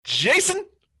Jason.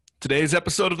 Today's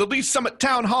episode of the Lee's Summit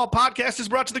Town Hall podcast is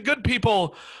brought to the good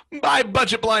people by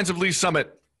Budget Blinds of Lee's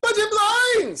Summit. Budget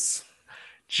Blinds!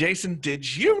 Jason,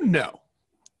 did you know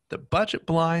that Budget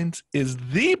Blinds is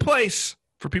the place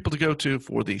for people to go to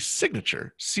for the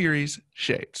signature series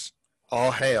shades?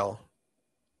 All hail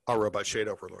our robot shade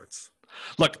overlords.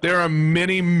 Look, there are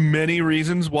many, many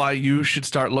reasons why you should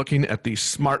start looking at the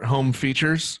smart home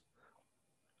features,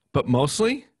 but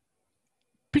mostly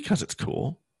because it's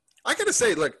cool. I gotta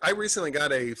say, look, I recently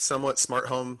got a somewhat smart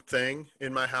home thing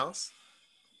in my house,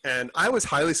 and I was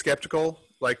highly skeptical,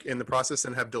 like in the process,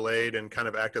 and have delayed and kind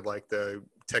of acted like the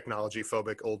technology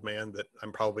phobic old man that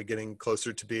I'm probably getting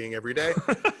closer to being every day.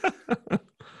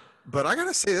 But I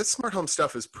gotta say, this smart home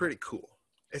stuff is pretty cool.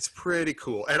 It's pretty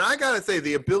cool. And I gotta say,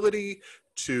 the ability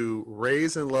to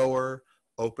raise and lower,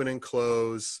 open and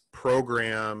close,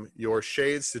 program your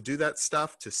shades to do that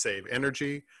stuff, to save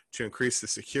energy, to increase the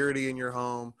security in your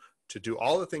home, to do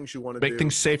all the things you want to do. Make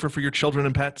things safer for your children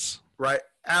and pets. Right.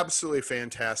 Absolutely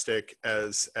fantastic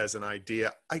as an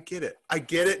idea. I get it. I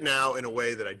get it now in a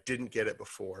way that I didn't get it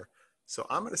before. So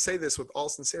I'm going to say this with all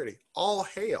sincerity. All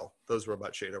hail those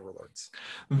robot shade overlords.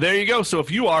 There you go. So if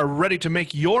you are ready to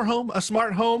make your home a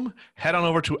smart home, head on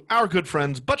over to our good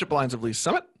friends, Budget Blinds of Lee's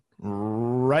Summit,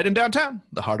 right in downtown,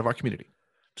 the heart of our community.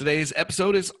 Today's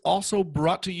episode is also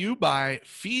brought to you by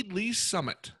Feed Lee's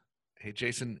Summit. Hey,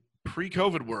 Jason,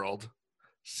 pre-COVID world,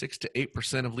 6 to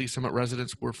 8% of Lee's Summit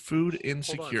residents were food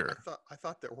insecure. I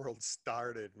thought that world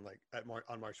started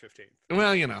on March 15th.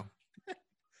 Well, you know.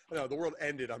 No, the world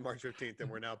ended on March 15th,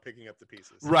 and we're now picking up the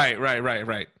pieces. Right.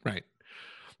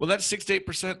 Well, that's 6 to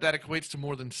 8%. That equates to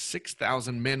more than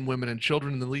 6,000 men, women, and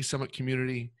children in the Lee's Summit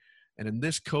community. And in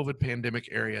this COVID pandemic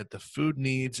area, the food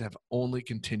needs have only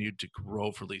continued to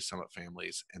grow for Lee's Summit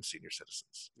families and senior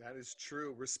citizens. That is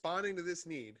true. Responding to this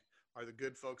need are the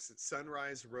good folks at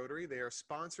Sunrise Rotary. They are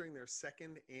sponsoring their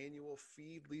second annual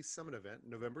Feed Lee's Summit event,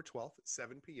 November 12th at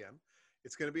 7 p.m.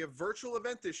 It's going to be a virtual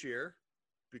event this year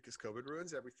because COVID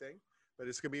ruins everything, but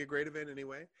it's going to be a great event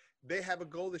anyway. They have a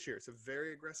goal this year. It's a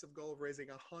very aggressive goal of raising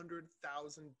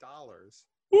 $100,000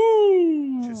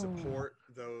 to support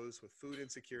those with food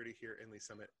insecurity here in Lee's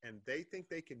Summit. And they think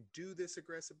they can do this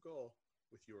aggressive goal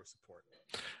with your support.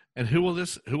 And who will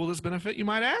this benefit, you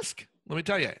might ask? Let me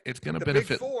tell you, it's going to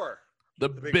benefit the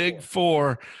big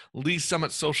four: Lee's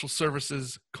Summit Social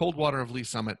Services, Coldwater of Lee's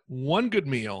Summit, One Good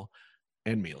Meal,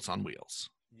 and Meals on Wheels.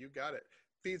 You got it.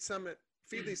 Feed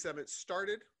Lee's Summit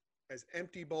started as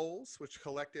Empty Bowls, which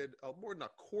collected more than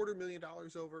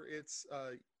 $250,000 over its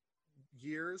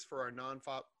years for our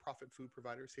non-profit food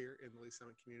providers here in the Lee's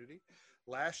Summit community.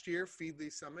 Last year, Feed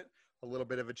Lee's Summit, a little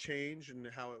bit of a change in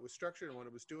how it was structured and what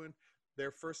it was doing.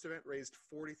 Their first event raised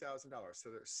 $40,000. So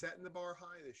they're setting the bar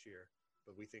high this year,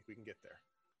 but we think we can get there.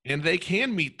 And they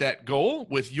can meet that goal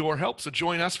with your help. So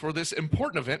join us for this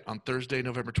important event on Thursday,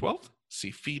 November 12th.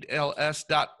 See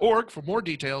feedls.org for more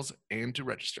details and to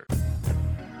register.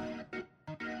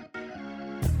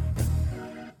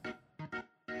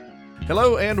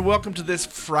 Hello and welcome to this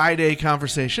Friday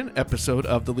Conversation episode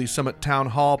of the Lee's Summit Town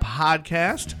Hall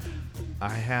podcast.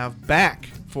 I have back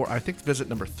for, I think, visit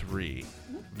number 3.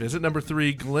 Visit number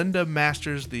 3, Glenda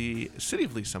Masters, the City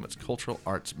of Lee's Summit's Cultural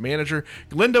Arts Manager.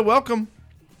 Glenda, welcome.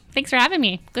 Thanks for having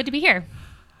me. Good to be here.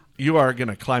 You are going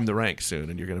to climb the ranks soon,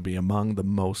 and you're going to be among the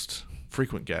most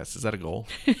frequent guests. Is that a goal?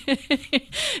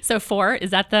 So 4,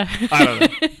 is that the...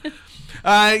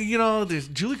 I don't know. There's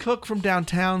Julie Cook from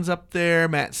downtown's up there.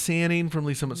 Matt Sanning from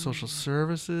Lee's Summit Social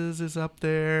Services is up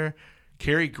there.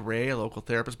 Carrie Gray, a local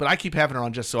therapist. But I keep having her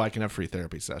on just so I can have free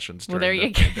therapy sessions during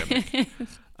the pandemic.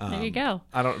 There you go.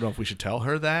 I don't know if we should tell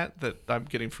her that I'm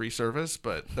getting free service,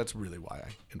 but that's really why I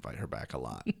invite her back a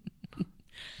lot.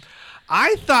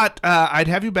 I thought I'd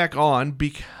have you back on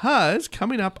because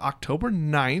coming up October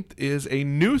 9th is a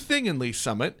new thing in Lee's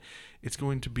Summit. It's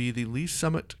going to be the Lee's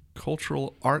Summit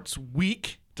Cultural Arts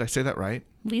Week. Did I say that right?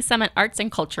 Lee's Summit Arts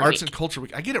and Culture Week. Arts and Culture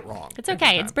Week. I get it wrong. It's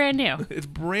okay. It's brand new. It's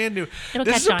brand new.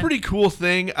 This is a pretty cool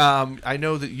thing. I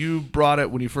know that you brought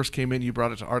it when you first came in. You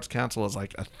brought it to Arts Council as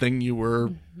like a thing you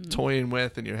were toying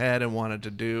with in your head and wanted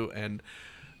to do. And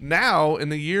now in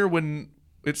the year when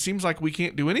it seems like we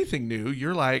can't do anything new,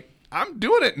 you're like, I'm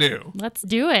doing it new. Let's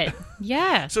do it.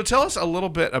 Yeah. So tell us a little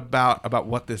bit about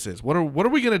what this is. What are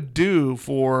we going to do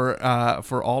for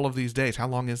all of these days? How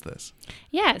long is this?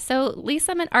 Yeah. So Lee's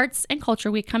Summit Arts and Culture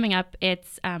Week coming up.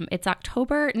 It's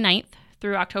October 9th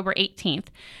through October 18th.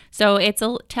 So it's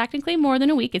technically more than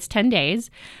a week. It's 10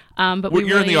 days. But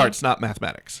you're in the arts, not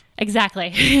mathematics.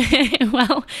 Exactly.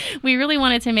 Well, we really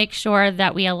wanted to make sure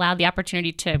that we allowed the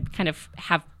opportunity to kind of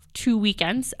have 2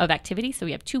 weekends of activity. So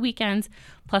we have 2 weekends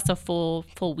plus a full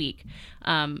week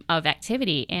of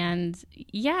activity. And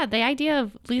yeah, the idea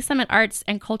of Lee's Summit Arts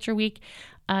and Culture Week,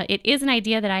 it is an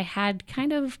idea that I had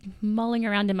kind of mulling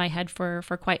around in my head for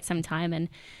quite some time. And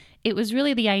it was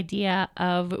really the idea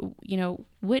of,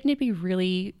 wouldn't it be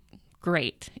really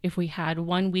great if we had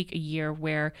 1 week a year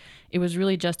where it was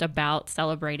really just about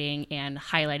celebrating and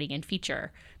highlighting and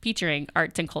featuring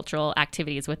arts and cultural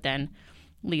activities within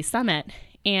Lee's Summit.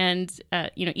 And,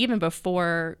 even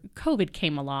before COVID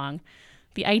came along,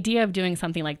 the idea of doing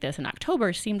something like this in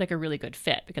October seemed like a really good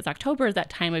fit, because October is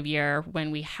that time of year when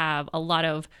we have a lot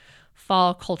of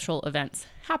fall cultural events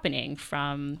happening,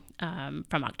 from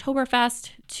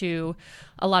Oktoberfest to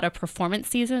a lot of performance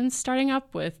seasons starting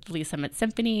up with Lee's Summit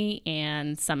Symphony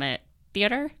and Summit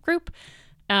Theater Group.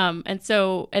 And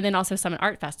then also Summit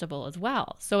Art Festival as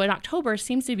well. So in October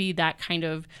seems to be that kind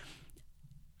of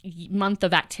month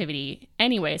of activity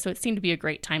anyway. So it seemed to be a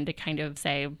great time to kind of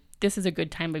say, this is a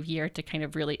good time of year to kind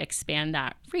of really expand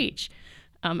that reach,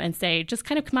 and say, just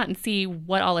kind of come out and see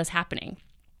what all is happening.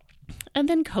 And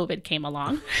then COVID came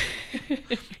along.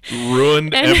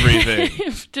 Ruined everything.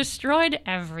 Destroyed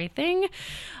everything.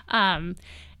 But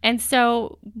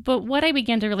what I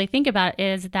began to really think about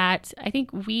is that I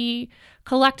think we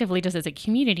collectively, just as a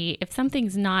community, if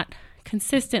something's not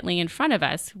consistently in front of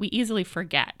us, we easily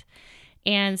forget.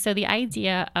 And so the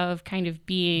idea of kind of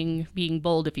being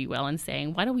bold, if you will, and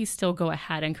saying, why don't we still go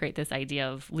ahead and create this idea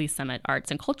of Lee's Summit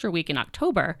Arts and Culture Week in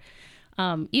October,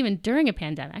 even during a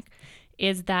pandemic,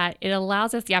 is that it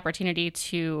allows us the opportunity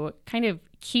to kind of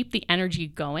keep the energy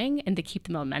going and to keep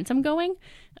the momentum going,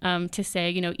 to say,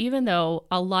 even though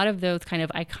a lot of those kind of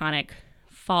iconic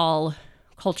fall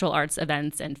cultural arts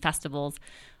events and festivals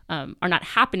are not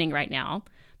happening right now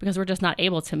because we're just not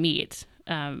able to meet,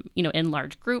 in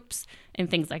large groups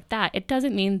and things like that, it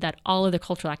doesn't mean that all of the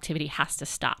cultural activity has to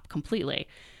stop completely.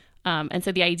 And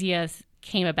so the idea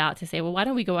came about to say, well, why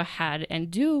don't we go ahead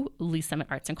and do Lee's Summit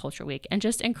Arts and Culture Week and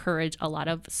just encourage a lot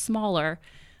of smaller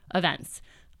events.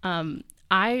 When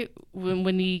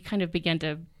we kind of began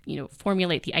to,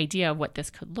 formulate the idea of what this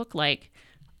could look like,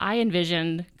 I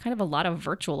envisioned kind of a lot of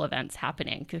virtual events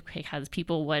happening because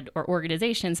people or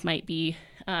organizations might be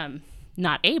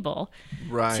not able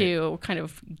to kind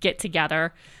of get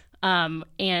together.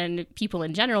 And people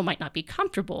in general might not be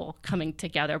comfortable coming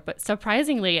together. But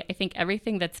surprisingly, I think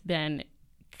everything that's been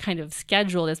kind of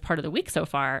scheduled as part of the week so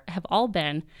far have all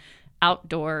been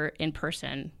outdoor,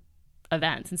 in-person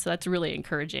events. And so that's really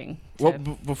encouraging.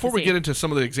 Before we get into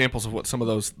some of the examples of what some of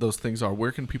those things are,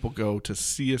 where can people go to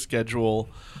see a schedule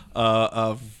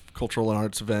of cultural and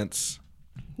arts events?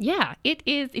 Yeah, it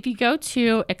is. If you go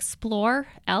to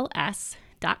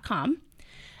explorels.com,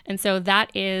 and so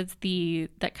that is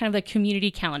that kind of the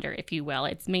community calendar, if you will.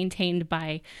 It's maintained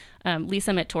by Lee's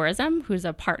Summit Tourism, who's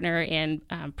a partner in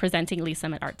presenting Lee's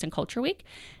Summit Arts and Culture Week.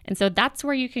 And so that's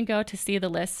where you can go to see the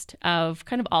list of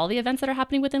kind of all the events that are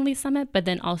happening within Lee's Summit, but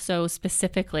then also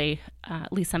specifically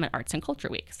Lee's Summit Arts and Culture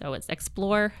Week. So it's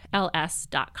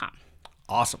explorels.com.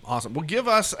 Awesome. Well, give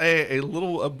us a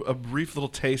brief little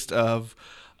taste of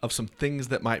some things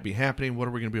that might be happening. What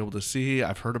are we going to be able to see?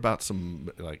 I've heard about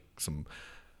some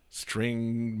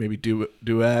string, maybe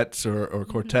duets or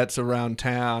quartets around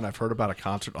town. I've heard about a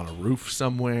concert on a roof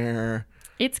somewhere.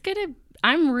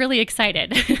 I'm really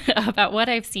excited about what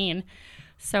I've seen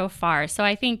so far. So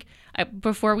I think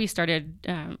before we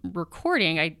started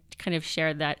recording, I kind of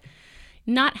shared that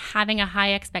not having a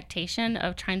high expectation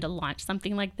of trying to launch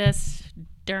something like this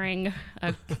during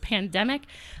a pandemic,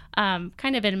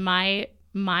 kind of in my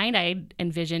mind, I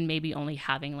envision maybe only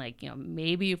having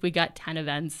maybe if we got 10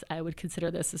 events, I would consider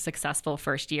this a successful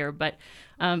first year. But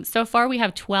so far we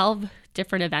have 12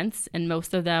 different events, and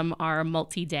most of them are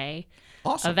multi-day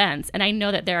events. And I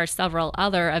know that there are several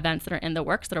other events that are in the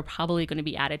works that are probably going to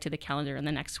be added to the calendar in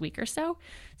the next week or so.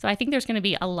 So I think there's going to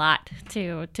be a lot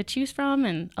to choose from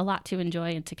and a lot to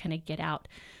enjoy and to kind of get out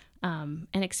and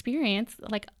experience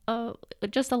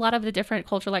just a lot of the different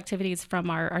cultural activities from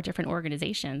our different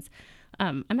organizations.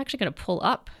 I'm actually going to pull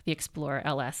up the Explore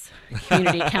LS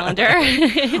community calendar.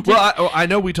 Well, I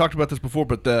know we talked about this before,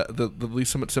 but the Lee's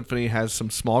Summit Symphony has some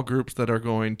small groups that are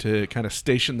going to kind of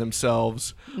station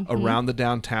themselves around the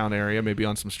downtown area, maybe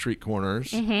on some street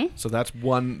corners. So that's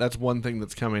one thing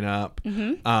that's coming up.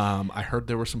 I heard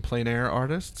there were some plein air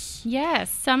artists. Yes,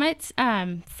 Summit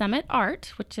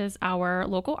Art, which is our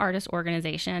local artist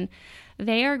organization.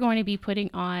 They are going to be putting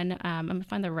on, I'm going to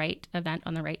find the right event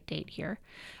on the right date here.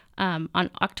 On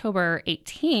October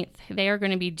 18th, they are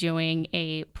going to be doing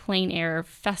a plein air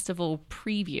festival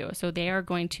preview. So they are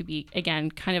going to be,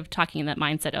 again, kind of talking in that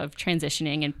mindset of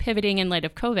transitioning and pivoting in light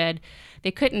of COVID.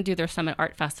 They couldn't do their Summit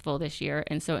Art Festival this year.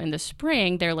 And so in the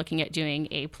spring, they're looking at doing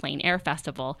a plein air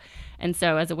festival. And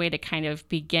so as a way to kind of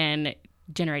begin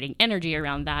generating energy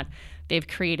around that, they've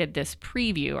created this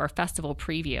preview or festival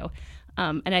preview.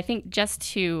 And I think just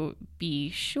to be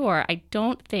sure, I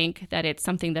don't think that it's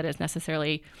something that is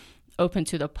necessarily open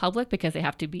to the public because they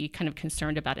have to be kind of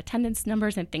concerned about attendance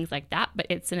numbers and things like that. But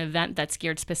it's an event that's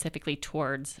geared specifically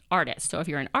towards artists. So if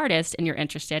you're an artist and you're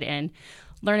interested in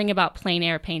learning about plein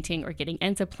air painting or getting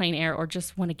into plein air or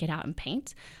just want to get out and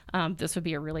paint, this would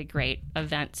be a really great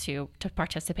event to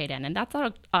participate in. And that's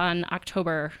on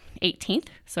October 18th.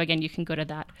 So again, you can go to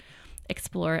that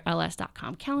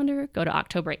explorels.com calendar, go to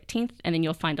October 18th, and then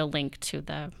you'll find a link to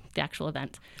the actual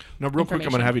event. Now, real quick, I'm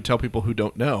going to have you tell people who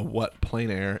don't know what plein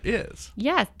air is.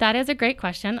 Yes, that is a great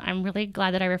question. I'm really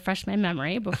glad that I refreshed my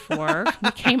memory before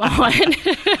we came on.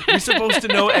 You're supposed to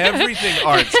know everything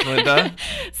arts, Linda.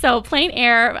 So plein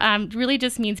air really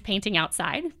just means painting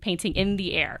outside, painting in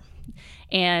the air.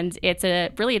 And it's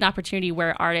really an opportunity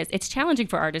where it's challenging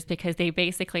for artists because they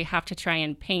basically have to try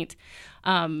and paint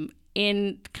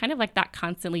in kind of like that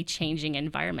constantly changing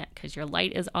environment because your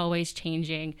light is always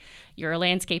changing, your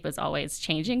landscape is always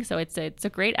changing. So it's a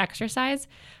great exercise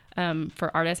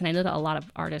for artists, and I know that a lot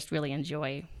of artists really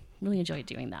enjoy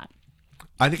doing that.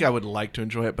 I think I would like to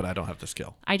enjoy it, but I don't have the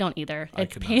skill. I don't either. I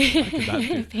could not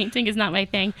do. Painting is not my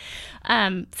thing.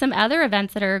 Some other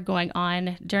events that are going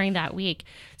on during that week.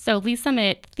 So Lee's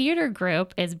Summit Theater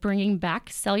Group is bringing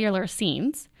back Cellular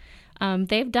Scenes.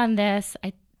 They've done this,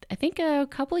 I think a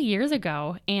couple of years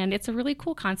ago, and it's a really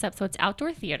cool concept. So it's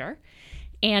outdoor theater,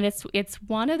 and it's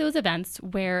one of those events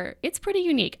where it's pretty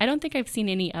unique. I don't think I've seen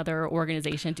any other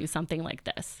organization do something like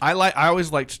this. I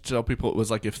always like to tell people it was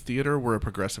like if theater were a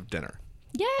progressive dinner.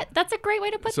 Yeah, that's a great way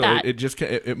to put so that.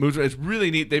 It moves. It's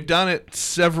really neat. They've done it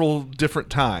several different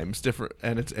times,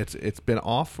 and it's been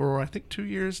off for I think 2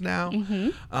 years now.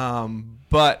 Mm-hmm.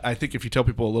 But I think if you tell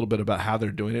people a little bit about how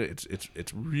they're doing it,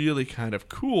 it's really kind of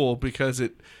cool because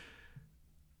it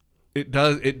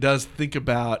does think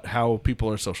about how people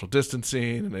are social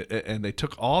distancing, and they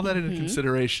took all that into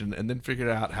consideration and then figured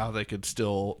out how they could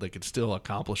still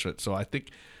accomplish it. So I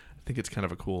think it's kind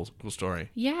of a cool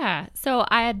story. Yeah. So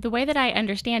the way that I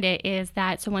understand it is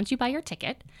that once you buy your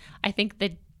ticket, I think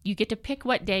that you get to pick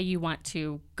what day you want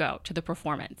to go to the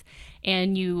performance.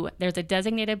 And there's a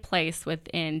designated place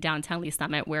within downtown Lee's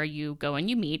Summit where you go and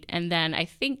you meet. And then I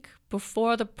think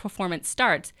before the performance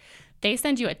starts, they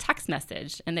send you a text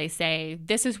message and they say,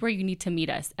 this is where you need to meet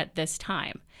us at this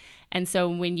time. And so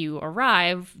when you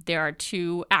arrive, there are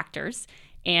two actors,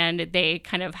 and they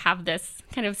kind of have this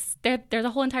there's a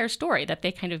whole entire story that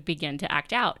they kind of begin to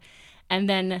act out. And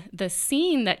then the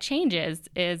scene that changes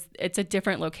is it's a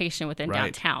different location within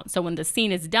downtown. So when the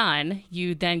scene is done,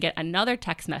 you then get another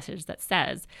text message that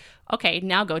says, okay,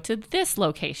 now go to this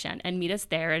location and meet us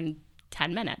there in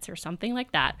 10 minutes or something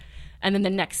like that. And then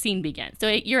the next scene begins. So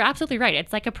you're absolutely right.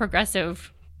 It's like a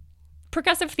progressive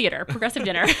theater, progressive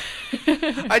dinner.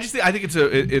 I think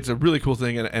it's a really cool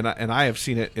thing, and I have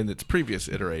seen it in its previous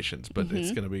iterations, but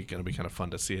it's gonna be kind of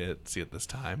fun to see it this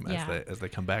time as they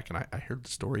come back. And I heard the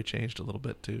story changed a little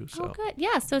bit too. So. Oh, good.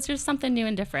 Yeah. So it's just something new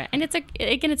and different, and it's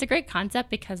a great concept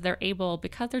because they're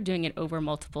doing it over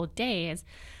multiple days,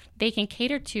 they can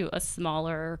cater to a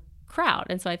smaller crowd,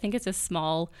 and so I think it's a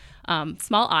small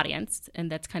audience,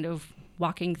 and that's kind of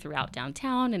walking throughout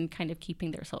downtown and kind of keeping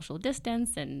their social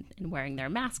distance and wearing their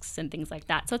masks and things like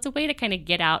that. So it's a way to kind of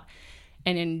get out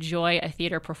and enjoy a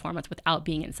theater performance without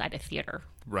being inside a theater,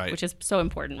 right? Which is so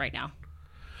important right now.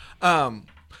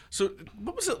 So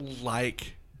what was it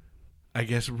like, I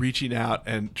guess, reaching out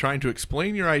and trying to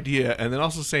explain your idea and then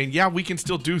also saying, yeah, we can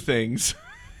still do things?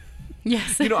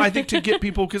 Yes. I think to get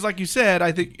people, because like you said,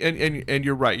 I think, and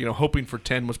you're right, hoping for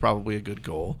 10 was probably a good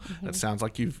goal. That sounds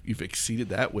like you've exceeded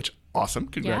that, which awesome.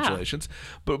 Congratulations.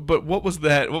 Yeah. But what was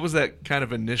that kind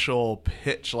of initial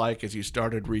pitch like as you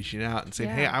started reaching out and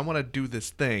saying, hey, I want to do this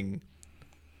thing,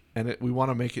 and we want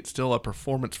to make it still a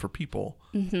performance for people,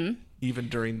 even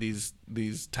during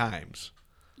these times?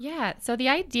 Yeah. So the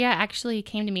idea actually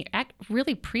came to me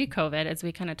really pre-COVID, as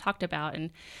we kind of talked about.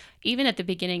 And even at the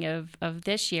beginning of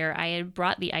this year, I had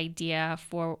brought the idea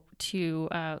to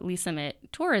Lee's Summit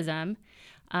Tourism,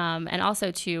 and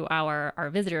also to our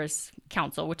Visitors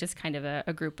Council, which is kind of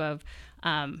a group of,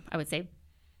 I would say,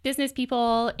 business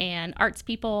people and arts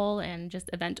people and just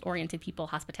event-oriented people,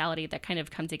 hospitality, that kind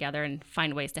of come together and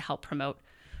find ways to help promote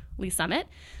Lee's Summit.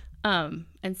 And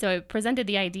so I presented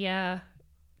the idea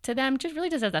to them, just really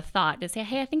just as a thought, to say,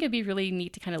 hey, I think it'd be really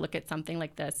neat to kind of look at something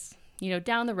like this,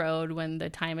 down the road when the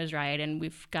time is right and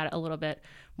we've got a little bit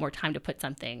more time to put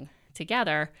something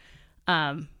together.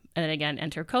 And then again,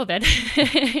 enter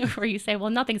COVID, where you say, well,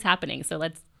 nothing's happening, so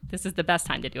this is the best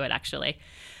time to do it, actually.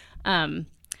 And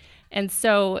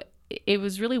so it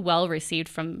was really well received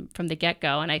from the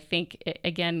get-go. And I think,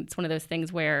 again, it's one of those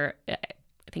things where I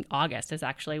think August is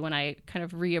actually when I kind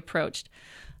of reapproached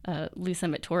Lee's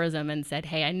Summit Tourism and said,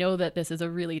 hey, I know that this is a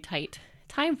really tight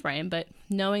time frame, but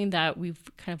knowing that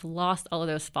we've kind of lost all of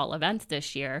those fall events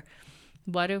this year,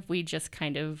 what if we just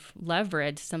kind of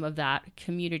leverage some of that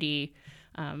community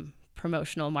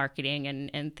promotional marketing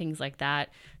and things like that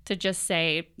to just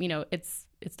say,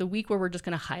 it's the week where we're just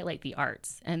going to highlight the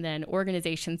arts, and then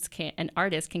organizations and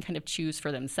artists can kind of choose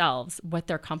for themselves what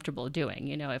they're comfortable doing.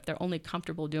 If they're only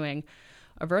comfortable doing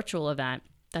a virtual event,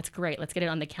 that's great. Let's get it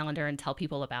on the calendar and tell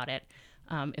people about it.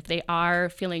 If they are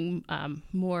feeling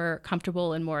more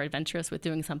comfortable and more adventurous with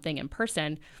doing something in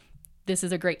person, this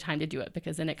is a great time to do it,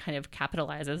 because then it kind of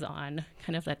capitalizes on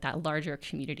kind of that larger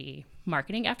community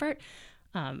marketing effort.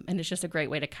 And it's just a great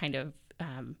way to kind of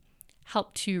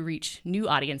help to reach new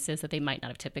audiences that they might not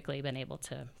have typically been able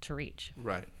to reach.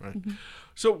 Right. Mm-hmm.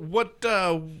 So what,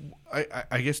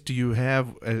 I guess, do you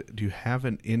have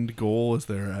an end goal? Is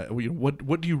there,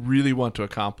 what do you really want to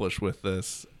accomplish with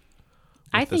this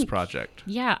project?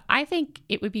 Yeah, I think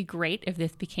it would be great if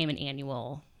this became an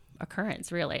annual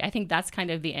occurrence, really. I think that's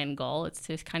kind of the end goal. It's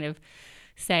to kind of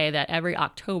say that every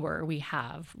October we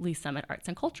have Lee's Summit Arts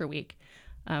and Culture Week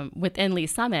within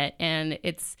Lee's Summit. And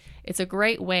it's a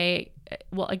great way,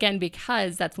 well, again,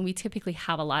 because that's when we typically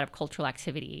have a lot of cultural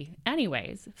activity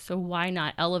anyways. So why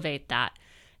not elevate that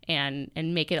and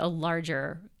make it a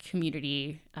larger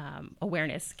community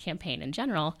awareness campaign in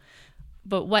general?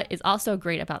 But what is also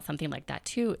great about something like that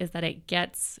too is that it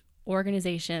gets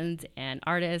organizations and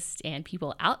artists and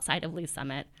people outside of Lee's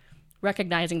Summit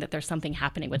recognizing that there's something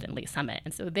happening within Lee's Summit.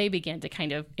 And so they begin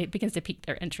to it begins to pique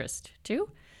their interest too.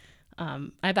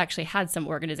 I've actually had some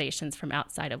organizations from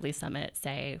outside of Lee's Summit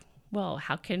say, well,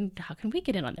 how can we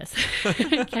get in on this?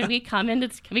 Can we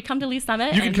come to Lee's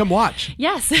Summit? You can come watch.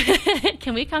 Yes.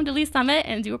 Can we come to Lee's Summit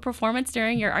and do a performance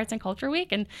during your Arts and Culture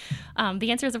Week? And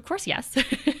the answer is, of course, yes.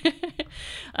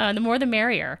 The more the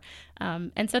merrier.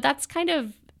 And so that's kind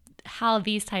of how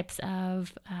these types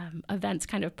of events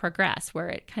kind of progress, where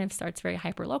it kind of starts very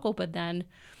hyper-local, but then,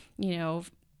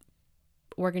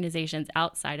 organizations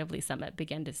outside of Lee's Summit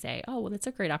begin to say, oh, well, it's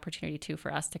a great opportunity too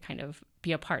for us to kind of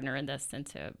be a partner in this and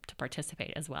to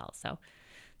participate as well. So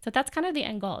that's kind of the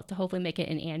end goal, to hopefully make it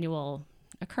an annual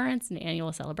occurrence, an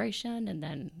annual celebration. And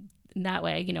then in that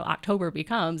way, October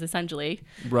becomes essentially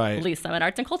Lee's Summit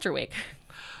Arts and Culture Week.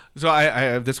 So I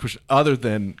have this question. Other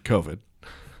than COVID,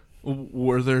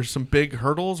 were there some big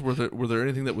hurdles? Were there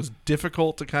anything that was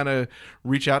difficult to kind of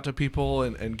reach out to people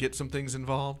and get some things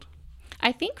involved?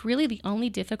 I think really the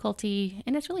only difficulty,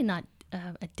 and it's really not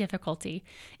a difficulty,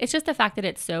 it's just the fact that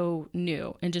it's so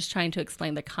new and just trying to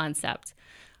explain the concept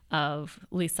of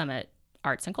Lee's Summit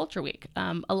Arts and Culture Week.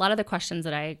 A lot of the questions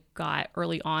that I got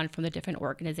early on from the different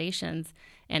organizations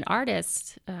and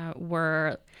artists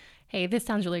were, hey, this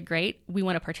sounds really great. We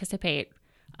want to participate.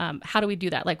 How do we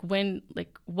do that?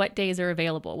 What days are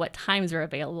available? What times are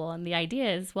available? And the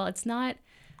idea is, well, it's not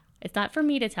for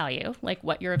me to tell you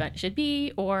what your event should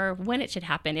be or when it should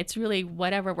happen. It's really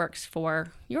whatever works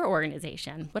for your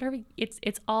organization. Whatever,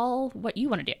 it's all what you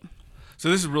want to do. So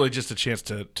this is really just a chance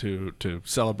to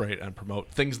celebrate and promote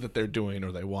things that they're doing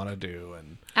or they want to do.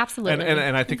 And absolutely.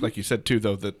 And I think, like you said too,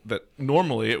 though, that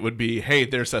normally it would be, hey,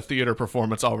 there's a theater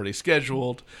performance already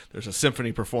scheduled, there's a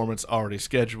symphony performance already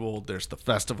scheduled, there's the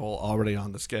festival already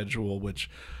on the schedule, which,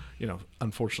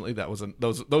 unfortunately that wasn't,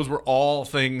 those were all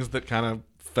things that kind of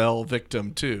fell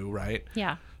victim to, right?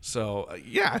 Yeah. So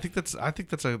I think that's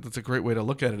a great way to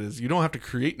look at it. Is you don't have to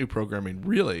create new programming,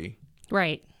 really.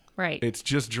 Right. It's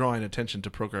just drawing attention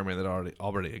to programming that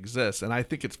already exists, and I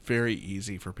think it's very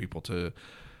easy for people to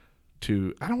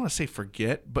I don't want to say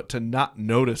forget, but to not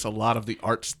notice a lot of the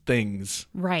arts things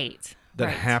that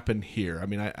happen here. I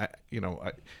mean, I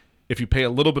if you pay a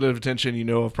little bit of attention,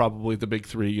 of probably the big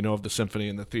three, of the symphony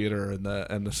and the theater and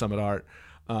the Summit Art.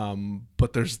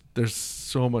 But there's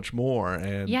so much more,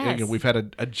 and yes. We've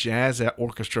had a jazz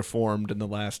orchestra formed in the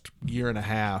last year and a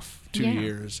half, 2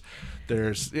 years.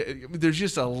 There's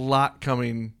just a lot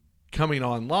coming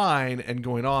online and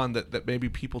going on that maybe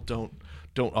people don't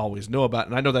always know about,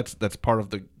 and I know that's part of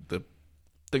the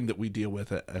thing that we deal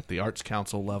with at the Arts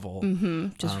Council level. Mm-hmm.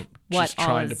 Just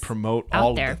trying to promote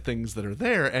all of the things that are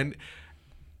there, and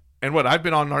what I've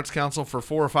been on Arts Council for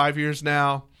 4 or 5 years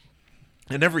now.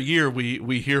 And every year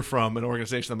we hear from an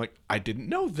organization. I'm like, I didn't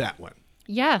know that one.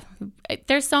 Yeah,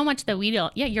 there's so much that we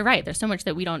don't. Yeah, you're right. There's so much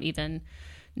that we don't even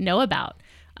know about,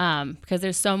 because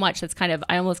there's so much that's kind of.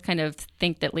 I almost kind of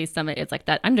think that Lee's Summit is like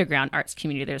that underground arts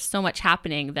community. There's so much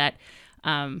happening that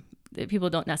that people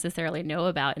don't necessarily know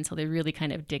about until they really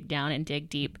kind of dig down and dig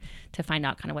deep to find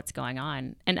out kind of what's going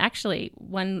on. And actually,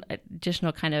 one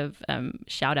additional kind of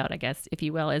shout out, I guess, if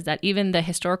you will, is that even the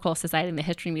Historical Society and the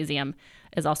History Museum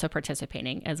is also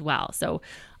participating as well. So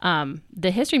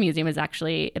the History Museum is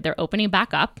actually, they're opening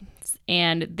back up,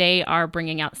 and they are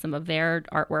bringing out some of their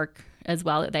artwork as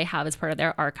well that they have as part of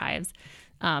their archives.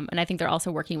 And I think they're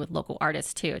also working with local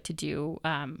artists too to do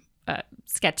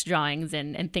sketch drawings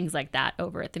and things like that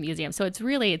over at the museum. So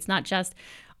it's not just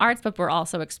arts, but we're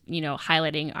also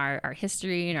highlighting our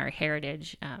history and our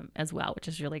heritage as well, which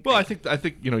is really great. Well, I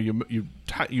think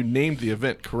you named the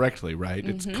event correctly, right?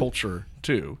 It's culture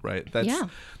too, right?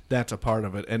 That's a part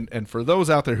of it. And for those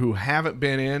out there who haven't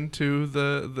been into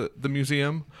the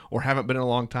museum or haven't been in a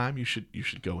long time, you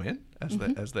should go in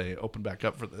as they open back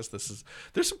up for this.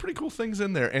 There's some pretty cool things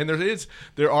in there, and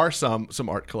there are some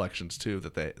art collections too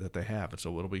that they have, and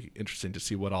so it'll be interesting to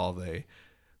see what all they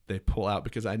pull out,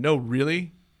 because I know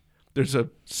really there's a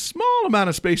small amount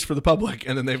of space for the public,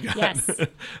 and then they've got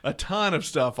a ton of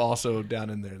stuff also down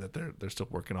in there that they're still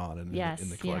working on in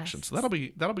the collection. So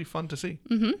that'll be fun to see.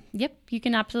 Mm-hmm. Yep, you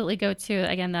can absolutely go to,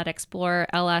 again, that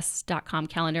explorels.com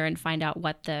calendar and find out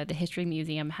what the History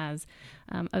Museum has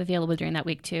available during that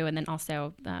week too, and then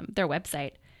also their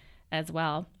website as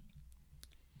well.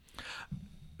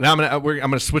 Now I'm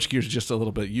gonna switch gears just a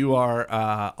little bit. You are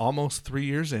almost 3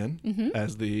 years in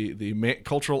as the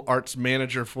cultural arts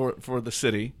manager for the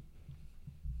city.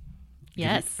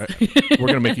 Yes. We're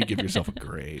gonna make you give yourself a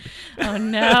grade. Oh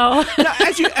no! Now,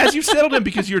 as you've settled in,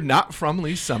 because you're not from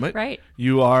Lee's Summit, right?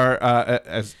 You are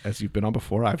as you've been on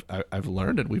before. I've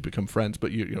learned, and we've become friends.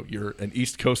 But you're an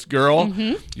East Coast girl.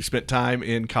 Mm-hmm. You spent time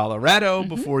in Colorado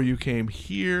before you came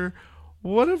here.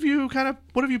 What have you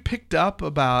picked up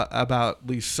about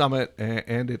Lee's Summit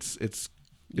and its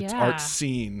art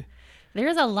scene?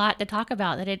 There's a lot to talk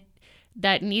about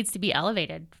that needs to be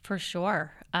elevated for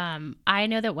sure. I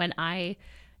know that when I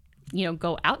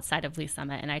go outside of Lee's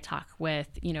Summit and I talk with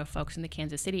folks in the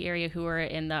Kansas City area who are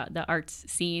in the arts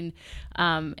scene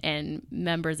and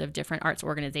members of different arts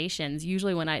organizations,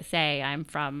 usually when I say I'm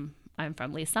from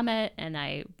Lee's Summit and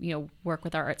I work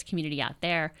with our arts community out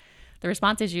there, the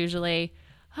response is usually,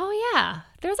 oh yeah,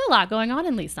 there's a lot going on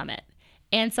in Lee's Summit.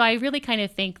 And so I really kind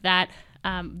of think that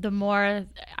the more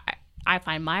I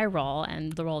find my role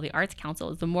and the role of the Arts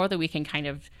Council is the more that we can kind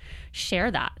of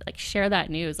share that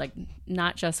news, like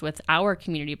not just with our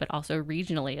community, but also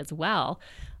regionally as well,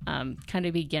 kind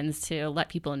of begins to let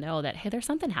people know that, hey, there's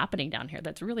something happening down here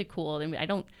that's really cool. And I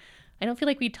don't feel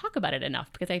like we talk about it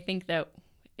enough, because I think that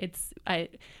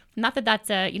not that that's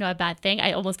a bad thing.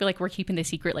 I almost feel like we're keeping the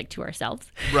secret to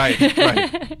ourselves. Right.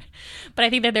 But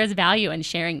I think that there's value in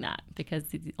sharing that, because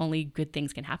only good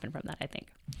things can happen from that, I think.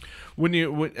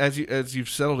 As you've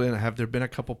settled in, have there been a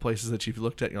couple places that you've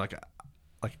looked at and you're like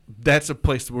that's a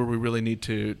place where we really need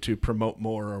to promote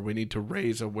more, or we need to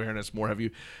raise awareness more? Have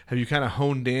you kind of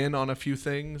honed in on a few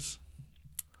things?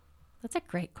 That's a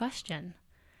great question.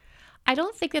 I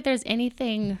don't think that there's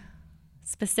anything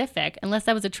specific, unless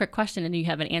that was a trick question and you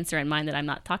have an answer in mind that I'm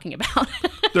not talking about.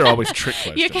 They're always trick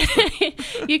questions.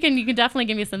 You can definitely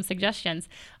give me some suggestions.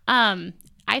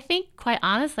 I think, quite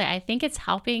honestly, it's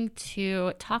helping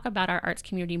to talk about our arts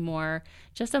community more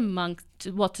just among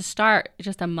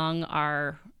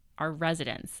our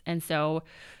residents. And so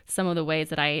some of the ways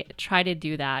that I try to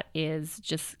do that is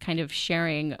just kind of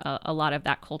sharing a lot of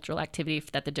that cultural activity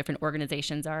that the different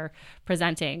organizations are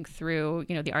presenting through,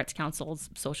 the Arts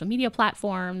Council's social media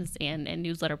platforms and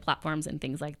newsletter platforms and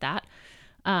things like that.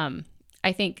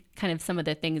 I think kind of some of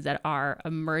the things that are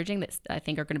emerging that I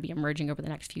think are going to be emerging over the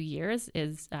next few years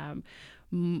is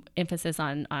emphasis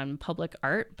on public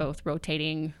art, both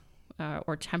rotating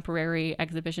or temporary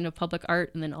exhibition of public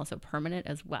art, and then also permanent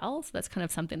as well. So that's kind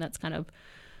of something that's kind of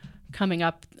coming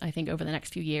up, I think, over the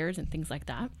next few years and things like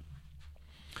that.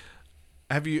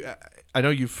 I know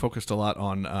you've focused a lot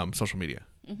on social media,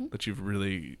 that you've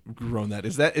really grown that.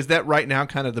 Is that right now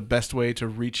kind of the best way to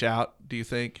reach out, do you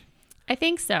think? I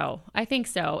think so.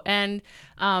 And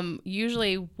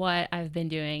usually what I've been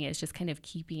doing is just kind of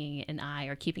keeping an eye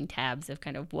or keeping tabs of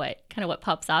kind of what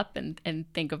pops up and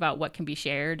think about what can be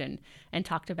shared and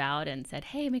talked about, and said,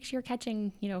 hey, make sure you're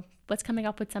catching, what's coming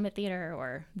up with Summit Theater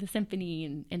or the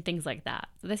Symphony and things like that.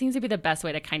 So that seems to be the best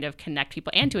way to kind of connect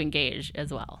people and to engage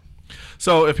as well.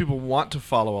 So if people want to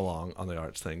follow along on the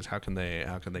arts things, how can they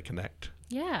connect?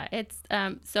 Yeah, it's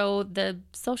so the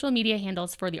social media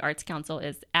handles for the Arts Council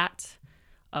is at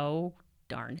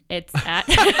it's at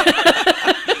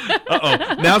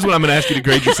Now's when I'm going to ask you to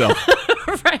grade yourself.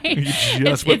 right. You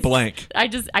just went blank. I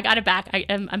got it back.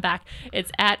 I'm back.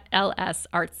 It's at LS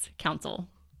Arts Council.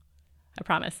 I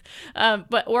promise.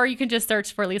 Or you can just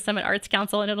search for Lee's Summit Arts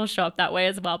Council and it'll show up that way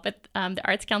as well. But the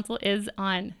Arts Council is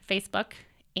on Facebook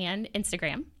and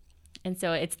Instagram. And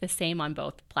so it's the same on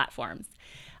both platforms.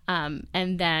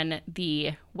 And then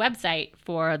the website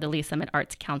for the Lee's Summit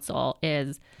Arts Council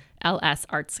is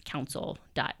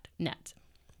lsartscouncil.net.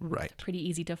 Right. Pretty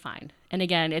easy to find. And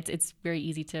again, it's very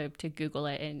easy to Google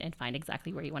it and find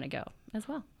exactly where you want to go as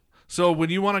well. So when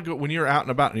you're out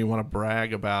and about and you want to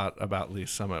brag about Lee's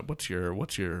Summit, what's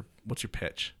your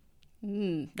pitch?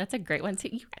 That's a great one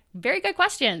too. Very good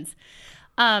questions.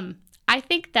 I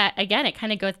think that again, it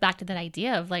kind of goes back to that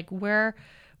idea of like we're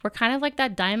kind of like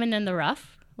that diamond in the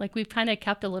rough. Like we've kind of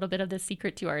kept a little bit of the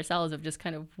secret to ourselves of just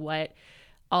kind of what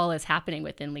all is happening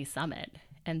within Lee's Summit.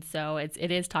 And so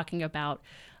it is talking about,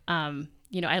 I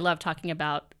love talking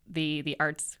about the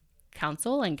Arts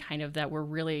Council and kind of that we're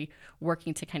really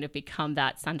working to kind of become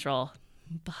that central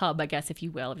hub, I guess, if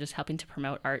you will, of just helping to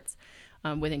promote arts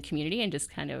within community and just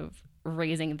kind of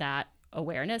raising that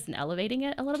awareness and elevating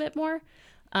it a little bit more.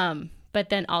 But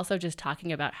then also just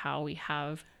talking about how we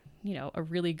have, a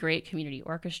really great community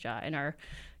orchestra in our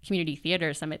community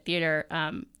theater, Summit Theater.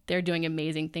 They're doing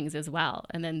amazing things as well.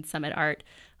 And then Summit Art,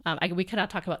 we cannot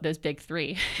talk about those big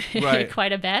three right.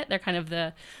 quite a bit. They're kind of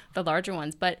the larger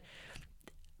ones. But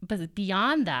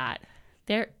beyond that,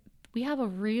 we have a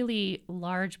really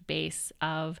large base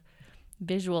of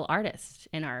visual artists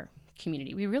in our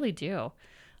community. We really do.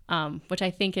 Which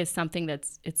I think is something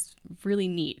it's really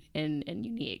neat and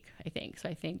unique, I think. So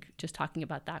I think just talking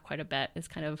about that quite a bit is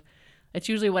it's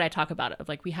usually what I talk about. Of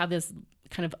like we have this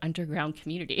kind of underground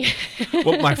community.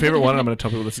 Well, my favorite one, and I'm going to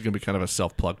tell people this is going to be kind of a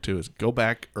self-plug too, is go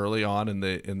back early on in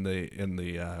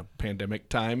the pandemic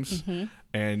times, mm-hmm.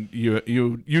 and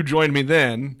you joined me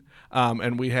then.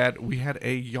 And we had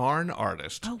a yarn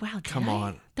artist. Oh wow! Come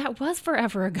on, that was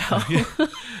forever ago.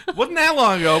 Wasn't that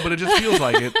long ago, but it just feels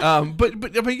like it.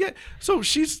 But yeah. So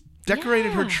she's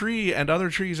decorated her tree and other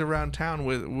trees around town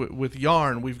with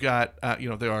yarn. We've got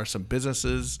there are some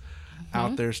businesses mm-hmm.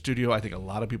 out there. Studio. I think a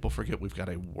lot of people forget we've got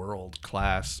a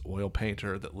world-class oil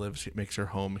painter that makes her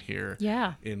home here.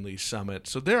 Yeah. In Lee's Summit.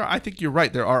 So I think you're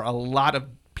right. There are a lot of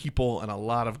people and a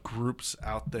lot of groups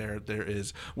out there.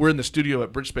 We're in the studio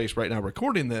at Bridge Space right now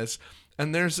recording this,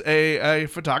 and there's a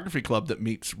photography club that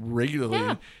meets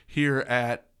regularly here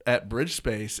at Bridge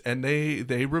Space, and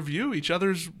they review each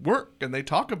other's work and they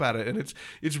talk about it, and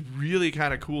it's really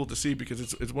kind of cool to see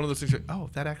because it's one of those things like, oh,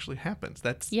 that actually happens.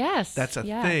 That's a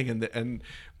thing, and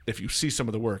if you see some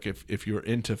of the work, if you're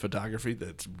into photography,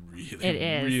 that's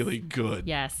really good.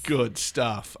 Yes. Good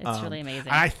stuff. It's really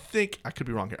amazing. I think, I could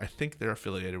be wrong here. I think they're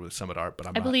affiliated with Summit Art, but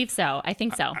I believe so. I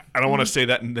think so. I don't want to say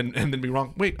that and then be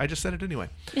wrong. Wait, I just said it anyway.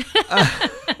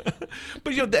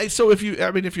 But so if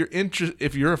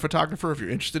you're a photographer, if you're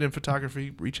interested in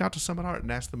photography, reach out to Summit Art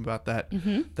and ask them about that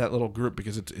mm-hmm. that little group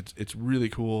because it's really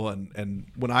cool. And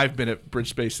when I've been at Bridge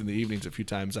Space in the evenings a few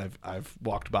times, I've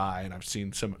walked by and I've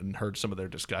seen some and heard some of their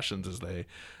discussions as they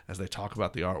talk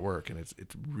about the artwork, and it's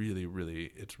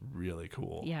really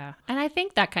cool. Yeah, and I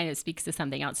think that kind of speaks to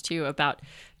something else too about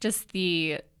just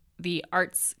the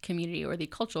arts community or the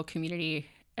cultural community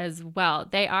as well.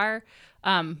 They are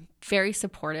very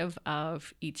supportive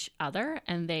of each other,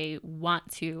 and they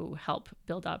want to help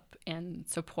build up and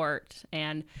support.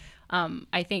 And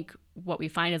I think what we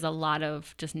find is a lot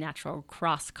of just natural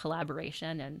cross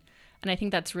collaboration, and I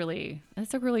think that's a really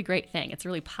great thing. It's a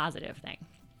really positive thing.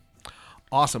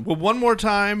 Awesome. Well, one more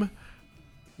time,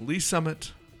 Lee's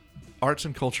Summit Arts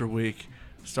and Culture Week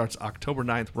starts October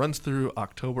 9th, runs through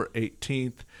October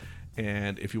 18th.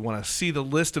 And if you want to see the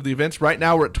list of the events, right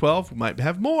now we're at 12. We might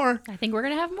have more. I think we're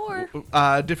going to have more.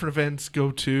 Different events.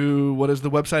 Go to, what is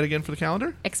the website again for the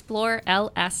calendar?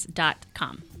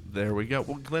 ExploreLS.com. There we go.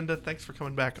 Well, Glenda, thanks for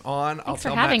coming back on. Thanks I'll for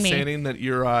tell having Matt me. Sanning that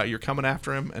you're coming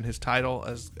after him and his title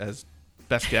as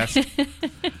best guest.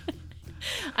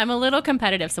 I'm a little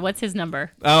competitive, so what's his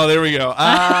number? Oh, there we go.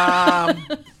 I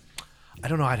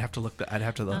don't know. I'd have to look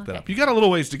that up. You got a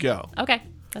little ways to go. Okay,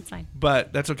 that's fine.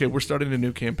 But that's okay. We're starting a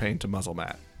new campaign to muzzle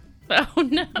Matt. Oh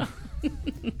no.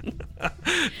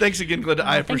 Thanks again, Glenda.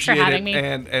 I appreciate thanks for having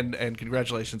it. Me. And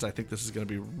congratulations. I think this is going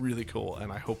to be really cool,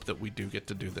 and I hope that we do get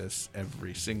to do this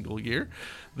every single year.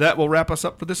 That will wrap us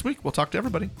up for this week. We'll talk to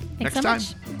everybody Thanks next so time.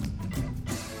 much.